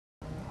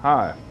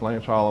Hi,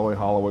 Lance Holloway,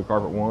 Holloway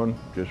Carpet One.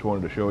 Just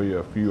wanted to show you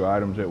a few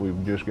items that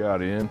we've just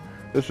got in.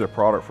 This is a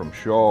product from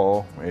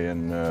Shaw,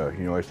 and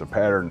you know, it's the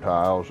pattern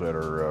tiles that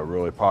are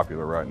really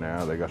popular right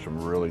now. They got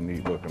some really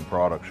neat looking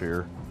products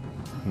here.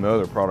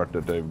 Another product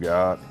that they've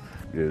got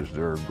is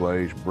their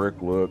glazed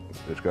brick look.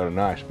 It's got a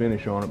nice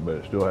finish on it, but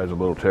it still has a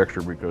little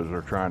texture because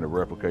they're trying to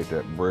replicate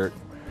that brick.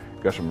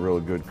 Got some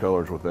really good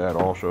colors with that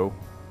also.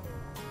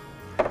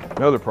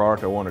 Another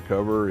product I want to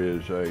cover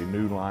is a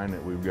new line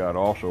that we've got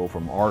also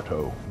from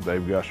Arto.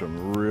 They've got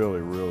some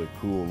really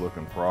cool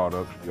looking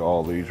products.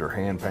 All these are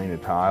hand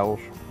painted tiles.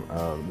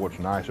 What's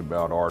nice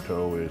about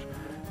Arto is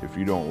if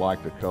you don't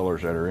like the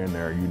colors that are in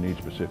there, you need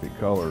specific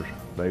colors,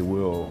 they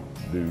will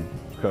do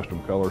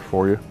custom colors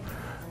for you.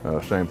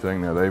 Same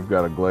thing, now they've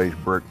got a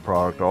glazed brick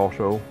product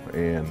also,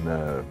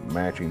 and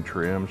matching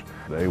trims.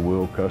 They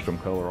will custom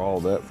color all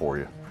that for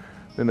you.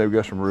 Then they've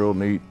got some real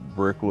neat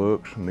brick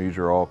looks, and these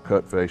are all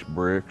cut face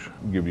bricks,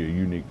 give you a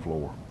unique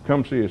floor.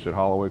 Come see us at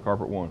Holloway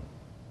Carpet One.